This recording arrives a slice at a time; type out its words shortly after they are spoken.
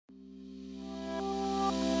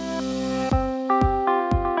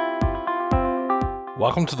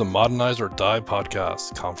Welcome to the Modernize or Die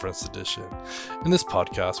podcast, Conference Edition. In this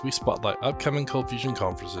podcast, we spotlight upcoming Cold Fusion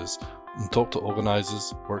conferences and talk to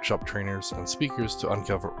organizers, workshop trainers, and speakers to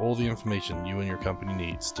uncover all the information you and your company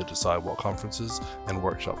needs to decide what conferences and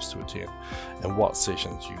workshops to attend and what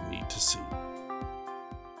sessions you need to see.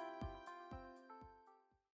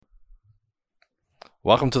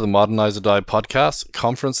 Welcome to the Modernize or Die podcast,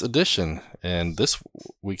 Conference Edition. And this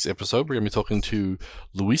week's episode, we're going to be talking to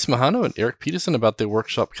Luis Majano and Eric Peterson about their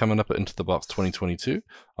workshop coming up at Into the Box 2022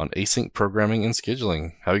 on async programming and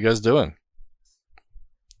scheduling. How are you guys doing?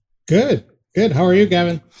 Good. How are you,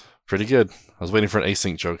 Gavin? Pretty good. I was waiting for an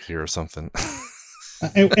async joke here or something.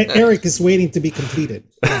 Eric is waiting to be completed.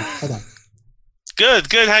 Hold on. Good.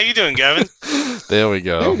 How you doing, Gavin? There we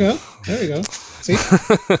go. There you go. See?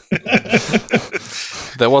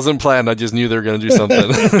 That wasn't planned. I just knew they were going to do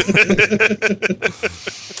something.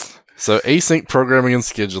 So async programming and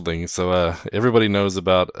scheduling. So everybody knows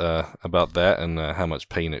about that and how much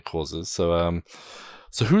pain it causes. So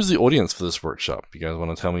who's the audience for this workshop? You guys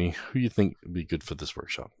want to tell me who you think would be good for this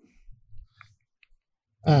workshop?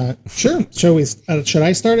 Sure. Should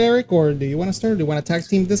I start, Eric, or do you want to start? Do you want to tag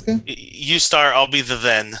team this guy? You start. I'll be the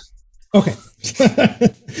then. Okay.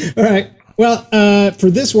 All right. Well, for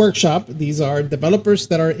this workshop, these are developers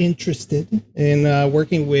that are interested in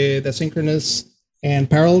working with asynchronous and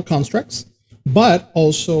parallel constructs, but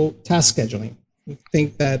also task scheduling. I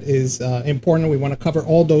think that is important. We want to cover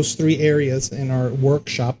all those three areas in our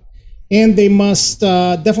workshop. And they must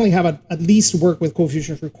definitely have at least worked with Cold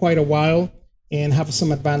Fusion for quite a while and have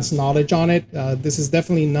some advanced knowledge on it. This is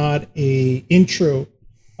definitely not a intro.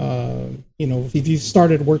 If you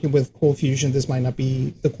started working with Cold Fusion, this might not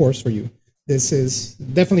be the course for you. This is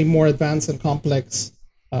definitely more advanced and complex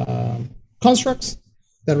constructs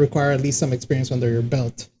that require at least some experience under your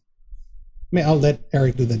belt. I'll let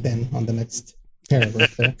Eric do the then on the next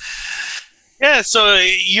paragraph there. Yeah, so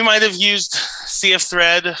you might have used CF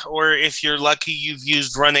Thread, or if you're lucky, you've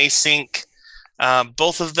used Run Async.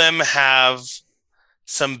 Both of them have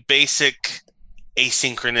some basic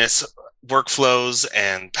asynchronous workflows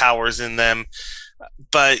and powers in them.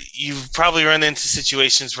 But you've probably run into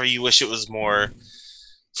situations where you wish it was more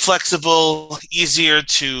flexible, easier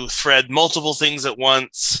to thread multiple things at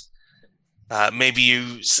once. Maybe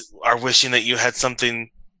you are wishing that you had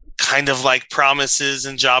something kind of like promises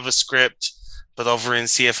in JavaScript, but over in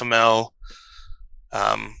CFML.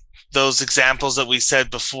 Those examples that we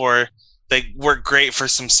said before, they work great for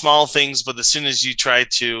some small things, but as soon as you try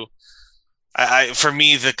to for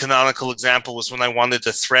me, the canonical example was when I wanted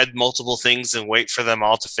to thread multiple things and wait for them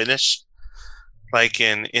all to finish. Like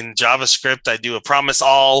in JavaScript, I do a promise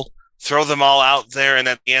all, throw them all out there, and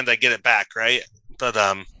at the end I get it back, right? But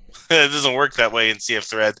it doesn't work that way in CF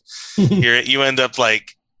Thread. You end up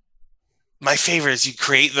like, my favorite is you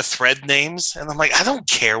create the thread names, and I'm like, I don't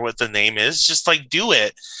care what the name is, just like do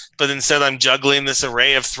it. But instead I'm juggling this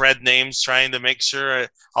array of thread names, trying to make sure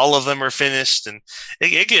all of them are finished, and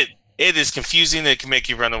it is confusing. It can make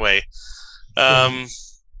you run away.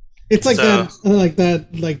 It's like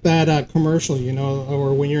that commercial,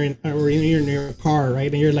 or when you're in your car,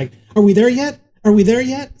 right? And you're like, "Are we there yet? Are we there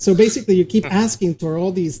yet?" So basically, you keep asking for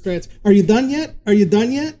all these threads. Are you done yet? Are you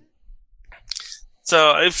done yet?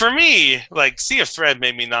 So for me, like CF Thread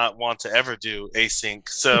made me not want to ever do async.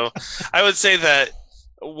 So I would say that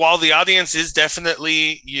while the audience is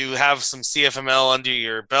definitely, you have some CFML under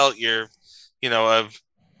your belt, you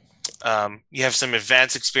have some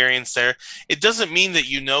advanced experience there. It doesn't mean that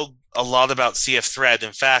you know a lot about CF Thread.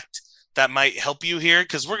 In fact, that might help you here,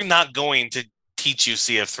 because we're not going to teach you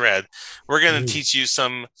CF Thread. We're going to teach you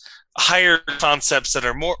some higher concepts that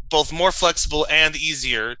are both more flexible and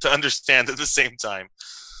easier to understand at the same time.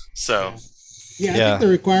 So, I think the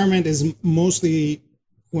requirement is mostly,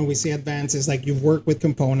 when we say advanced, is like you've worked with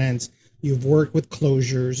components, you've worked with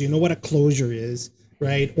closures, you know what a closure is,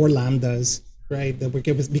 right? Or lambdas. Right,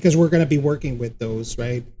 because we're going to be working with those,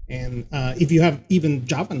 right? And if you have even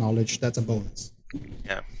Java knowledge, that's a bonus.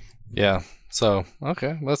 Yeah. So,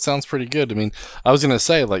 okay, that sounds pretty good. I mean, I was going to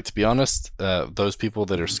say, to be honest, those people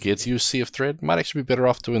that are scared to use CF Thread might actually be better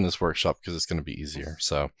off doing this workshop because it's going to be easier.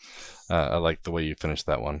 So, I like the way you finished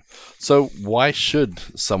that one. So, why should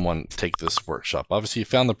someone take this workshop? Obviously, you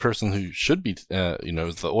found the person who should be,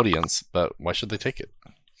 is the audience, but why should they take it?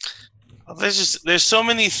 There's so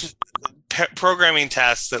many programming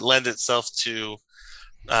tasks that lend itself to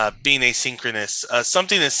being asynchronous.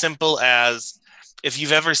 Something as simple as, if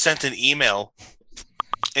you've ever sent an email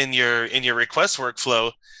in your request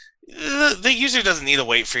workflow, the user doesn't need to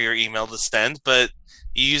wait for your email to send, but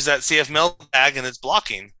you use that CF mail tag and it's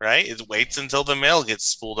blocking, right? It waits until the mail gets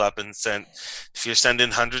spooled up and sent. If you're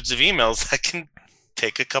sending hundreds of emails, that can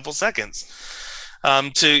take a couple seconds.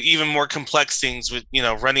 To even more complex things with,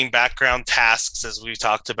 running background tasks, as we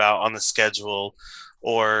talked about on the schedule,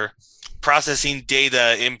 or processing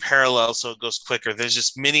data in parallel so it goes quicker. There's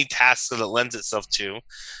just many tasks that it lends itself to,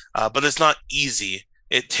 but it's not easy.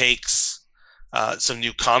 It takes some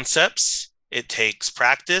new concepts. It takes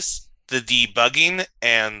practice. The debugging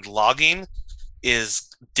and logging is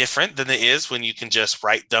different than it is when you can just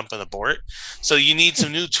write, dump, and abort. So you need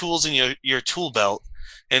some new tools in your tool belt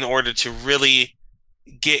in order to really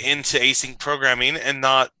get into async programming and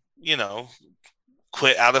not,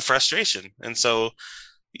 quit out of frustration. And so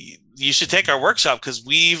you should take our workshop, because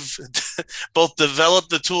we've both developed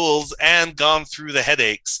the tools and gone through the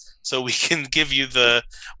headaches, so we can give you the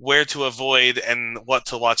where to avoid and what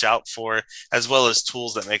to watch out for, as well as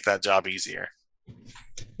tools that make that job easier.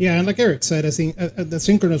 Yeah, and like Eric said, I think the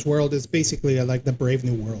synchronous world is basically like the brave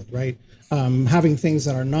new world, right? Having things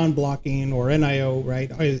that are non-blocking or NIO, right?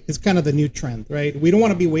 It's kind of the new trend, right? We don't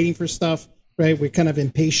want to be waiting for stuff, right? We're kind of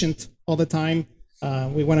impatient all the time.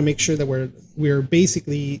 We want to make sure that we're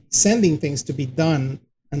basically sending things to be done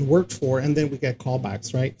and worked for, and then we get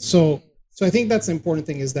callbacks, right? So I think that's the important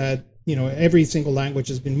thing, is that every single language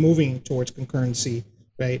has been moving towards concurrency,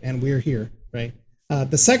 right? And we're here, right?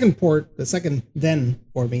 The second then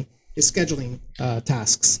for me is scheduling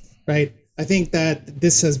tasks, right? I think that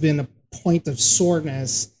this has been a point of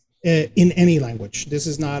soreness in any language. This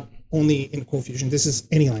is not only in ColdFusion. This is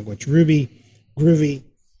any language. Ruby, Groovy,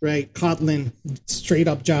 right? Kotlin, straight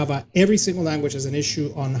up Java. Every single language has an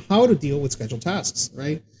issue on how to deal with scheduled tasks,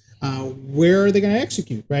 right? Where are they going to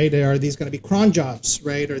execute, right? Are these going to be cron jobs,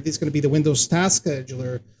 right? Are these going to be the Windows Task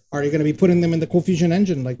Scheduler? Are you going to be putting them in the ColdFusion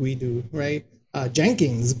engine like we do, right?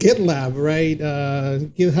 Jenkins, GitLab, right?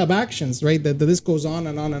 GitHub Actions, right? The list goes on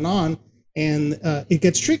and on and on, and it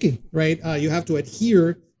gets tricky, right? You have to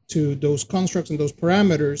adhere to those constructs and those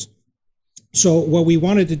parameters. So what we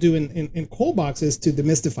wanted to do in Coldbox is to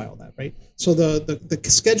demystify all that, right? So the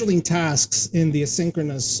scheduling tasks in the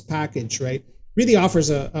asynchronous package, right, really offers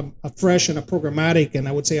a fresh and a programmatic, and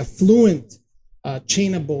I would say a fluent,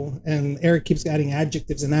 chainable, and Eric keeps adding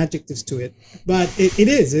adjectives to it, but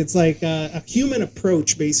it's like a human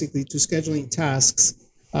approach basically to scheduling tasks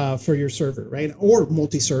for your server, right, or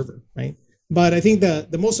multi-server, right? But I think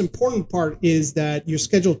the most important part is that your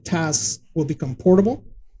scheduled tasks will become portable,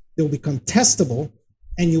 they'll become testable,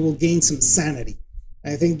 and you will gain some sanity.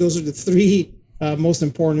 I think those are the three most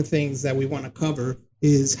important things that we want to cover,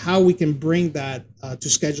 is how we can bring that to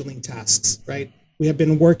scheduling tasks, right? We have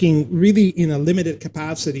been working really in a limited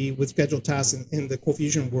capacity with scheduled tasks in the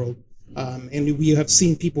ColdFusion world. And we have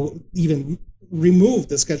seen people even remove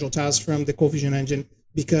the scheduled tasks from the ColdFusion engine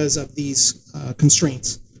because of these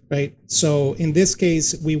constraints, right? So in this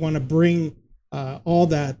case, we want to bring all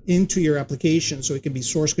that into your application so it can be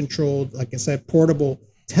source controlled, like I said, portable,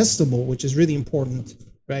 testable, which is really important,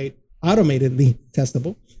 right? Automatedly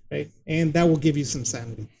testable, right? And that will give you some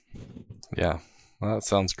sanity. Yeah. Well, that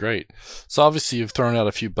sounds great. So obviously you've thrown out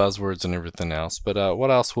a few buzzwords and everything else, but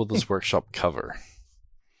what else will this workshop cover?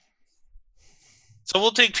 So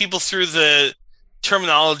we'll take people through the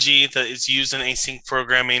terminology that is used in async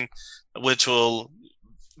programming, which will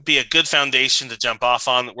be a good foundation to jump off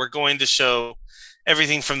on. We're going to show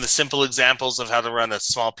everything from the simple examples of how to run a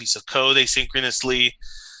small piece of code asynchronously,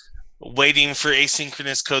 waiting for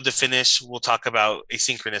asynchronous code to finish. We'll talk about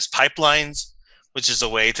asynchronous pipelines, which is a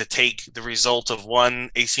way to take the result of one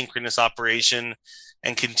asynchronous operation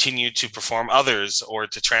and continue to perform others, or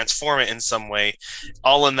to transform it in some way,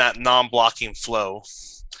 all in that non-blocking flow.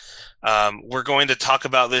 We're going to talk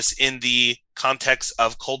about this in the context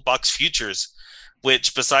of Coldbox Futures,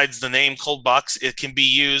 which, besides the name Coldbox, it can be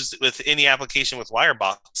used with any application with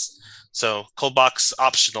Wirebox. So Coldbox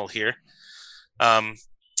optional here.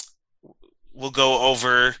 We'll go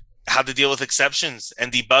over how to deal with exceptions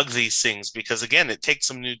and debug these things, because again, it takes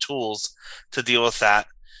some new tools to deal with that.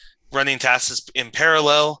 Running tasks in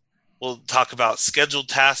parallel. We'll talk about scheduled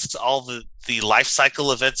tasks, all the life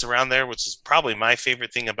cycle events around there, which is probably my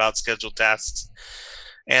favorite thing about scheduled tasks.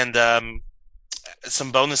 And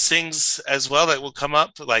some bonus things as well that will come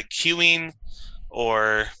up, like queuing,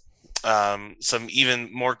 or some even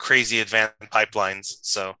more crazy advanced pipelines.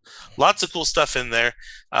 So lots of cool stuff in there.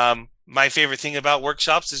 My favorite thing about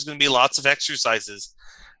workshops is going to be lots of exercises.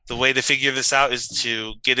 The way to figure this out is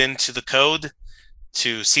to get into the code,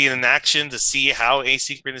 to see it in action, to see how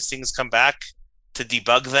asynchronous things come back, to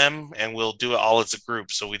debug them, and we'll do it all as a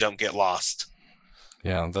group so we don't get lost.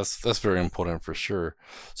 Yeah, that's very important for sure.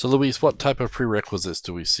 So, Luis, what type of prerequisites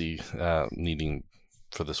do we see needing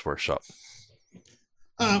for this workshop?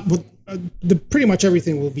 Pretty much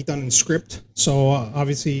everything will be done in script. So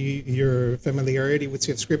obviously your familiarity with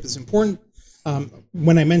CFScript is important.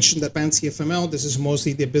 When I mentioned advanced CFML, this is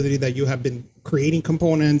mostly the ability that you have been creating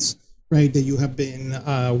components, right? That you have been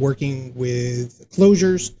working with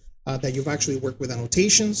closures, that you've actually worked with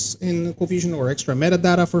annotations in CoFusion or extra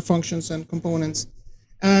metadata for functions and components.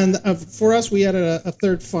 And for us, we added a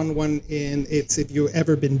third fun one in it's if you've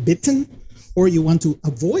ever been bitten or you want to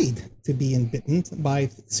avoid to being bitten by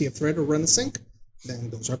CFThread or RunAsync, then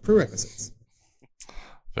those are prerequisites.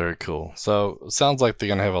 Very cool. So it sounds like they're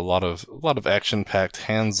going to have a lot of action-packed,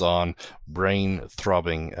 hands-on,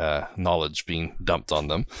 brain-throbbing knowledge being dumped on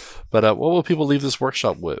them. But what will people leave this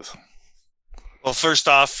workshop with? Well, first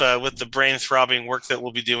off, with the brain-throbbing work that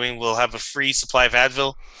we'll be doing, we'll have a free supply of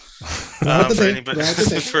Advil for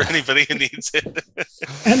anybody who needs it.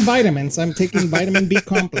 And vitamins. I'm taking vitamin B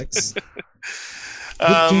complex.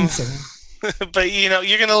 But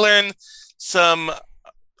you're going to learn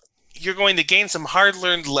you're going to gain some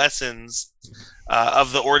hard-learned lessons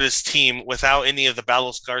of the Ortus team without any of the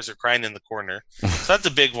battle scars or crying in the corner. So that's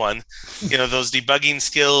a big one. Those debugging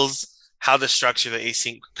skills, how to structure the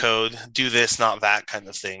async code, do this, not that kind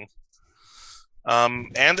of thing.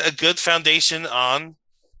 And a good foundation on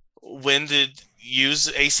when to use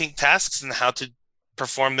async tasks and how to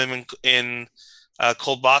perform them in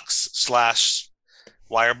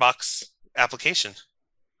ColdBox/Wirebox application.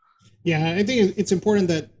 Yeah, I think it's important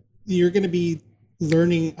that you're going to be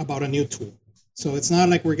learning about a new tool. So it's not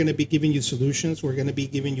like we're going to be giving you solutions. We're going to be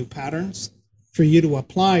giving you patterns for you to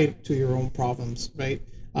apply to your own problems, right?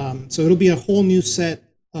 So it'll be a whole new set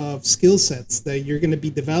of skill sets that you're going to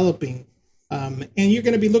be developing. And you're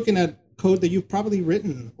going to be looking at code that you've probably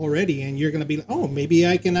written already. And you're going to be, oh, maybe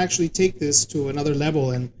I can actually take this to another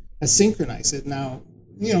level and asynchronize it. Now,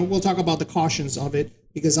 we'll talk about the cautions of it,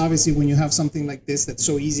 because obviously when you have something like this that's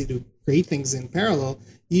so easy to create things in parallel,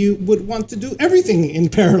 you would want to do everything in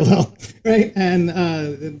parallel, right? And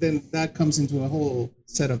then that comes into a whole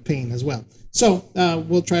set of pain as well. So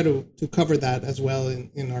we'll try to cover that as well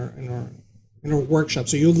in our workshop.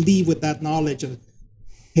 So you'll leave with that knowledge of,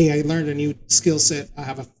 hey, I learned a new skill set. I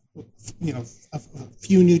have a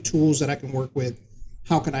few new tools that I can work with.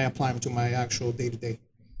 How can I apply them to my actual day-to-day?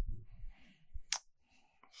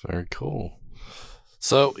 Very cool.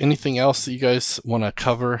 So anything else that you guys want to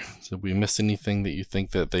cover? Did we miss anything that you think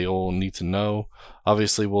that they all need to know?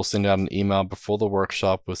 Obviously, we'll send out an email before the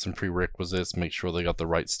workshop with some prerequisites. Make sure they got the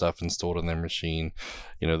right stuff installed on their machine.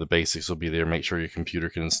 The basics will be there. Make sure your computer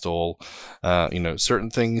can install, certain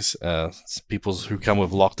things. People who come with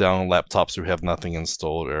lockdown laptops who have nothing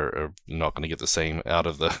installed are not going to get the same out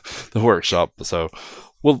of the workshop. So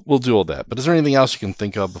we'll do all that. But is there anything else you can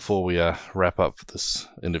think of before we wrap up this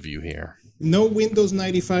interview here? No Windows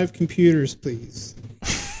 95 computers, please.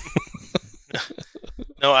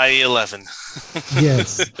 No IE11.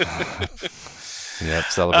 Yes. Yep,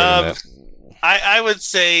 celebrating that. I would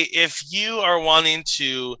say if you are wanting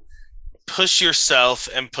to push yourself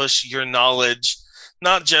and push your knowledge,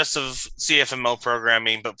 not just of CFML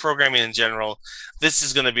programming, but programming in general, this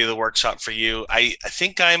is going to be the workshop for you. I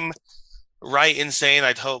think I'm right in saying,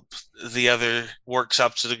 I'd hope the other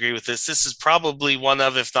workshops would agree with this. This is probably one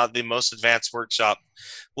of, if not the most advanced workshop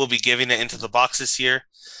we'll be giving it into the box this year.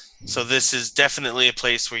 So this is definitely a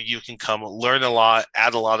place where you can come learn a lot,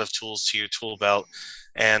 add a lot of tools to your tool belt,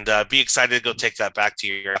 and be excited to go take that back to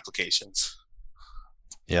your applications.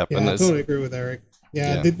 Yep. Yeah, I totally agree with Eric.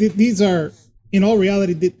 Yeah. These are, in all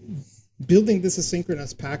reality, building this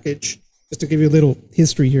asynchronous package, just to give you a little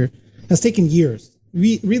history here, has taken years.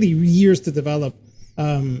 Really years to develop,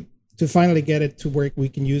 to finally get it to where we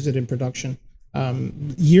can use it in production.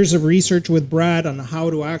 Years of research with Brad on how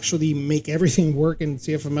to actually make everything work in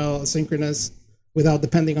CFML asynchronous without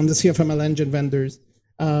depending on the CFML engine vendors,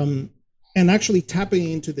 and actually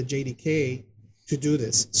tapping into the JDK to do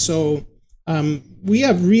this. So we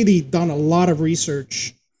have really done a lot of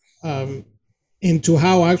research into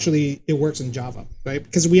how actually it works in Java, right?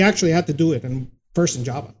 Because we actually had to do it first in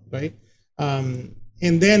Java, right?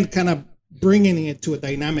 And then kind of bringing it to a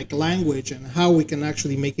dynamic language and how we can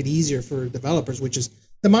actually make it easier for developers, which is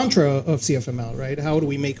the mantra of CFML, right? How do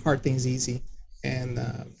we make hard things easy? And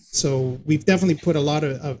so we've definitely put a lot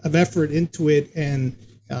of effort into it, and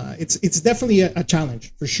it's definitely a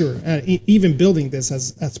challenge for sure. Even building this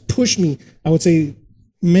has pushed me, I would say,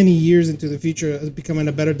 many years into the future as becoming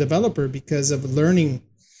a better developer because of learning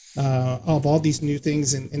of all these new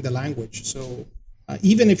things in the language. So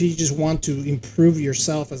even if you just want to improve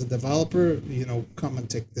yourself as a developer, come and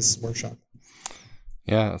take this workshop.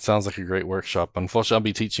 Yeah, it sounds like a great workshop. Unfortunately, I'll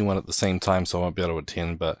be teaching one at the same time, so I won't be able to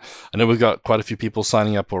attend. But I know we've got quite a few people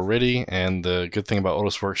signing up already. And the good thing about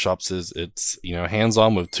Otis Workshops is it's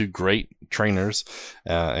hands-on with 2 great trainers,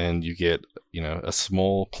 and you get a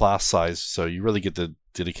small class size, so you really get the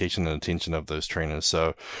dedication and attention of those trainers.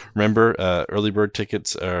 So remember, early bird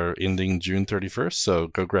tickets are ending June 31st. So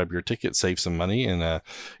go grab your ticket, save some money, and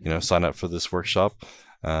sign up for this workshop.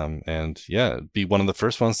 And yeah, be one of the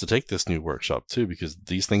first ones to take this new workshop too, because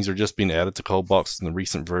these things are just being added to ColdBox in the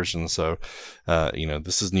recent version. So,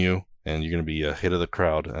 this is new, and you're going to be ahead of the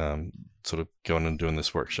crowd, sort of going and doing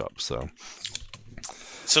this workshop. So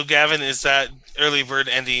Gavin, is that early bird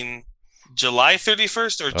ending July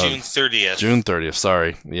 31st or June 30th? June 30th.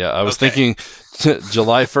 Sorry. Yeah, I was thinking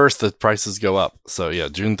July 1st, the prices go up. So yeah,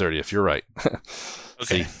 June 30th. You're right.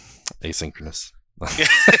 Okay. See, asynchronous.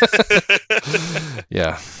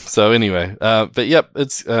 Yeah. So anyway, but yep,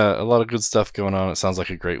 it's a lot of good stuff going on. It sounds like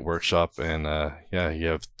a great workshop, and you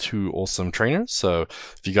have 2 awesome trainers. So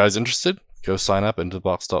if you guys are interested, go sign up at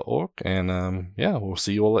intothebox.org, and we'll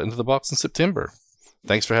see you all at Into the Box in September.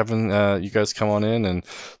 Thanks for having you guys come on in and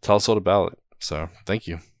tell us all about it. So thank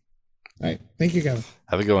you. All right. Thank you, Gavin.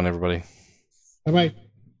 Have a good one, everybody. Bye-bye.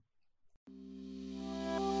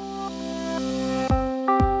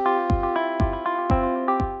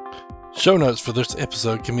 Show notes for this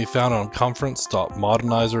episode can be found on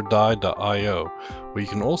conference.modernizeordie.io, where you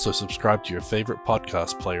can also subscribe to your favorite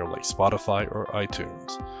podcast player like Spotify or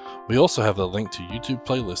iTunes. We also have the link to YouTube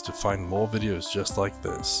playlist to find more videos just like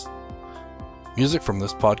this. Music from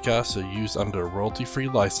this podcast are used under a royalty-free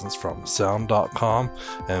license from sound.com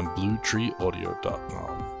and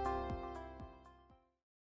bluetreeaudio.com.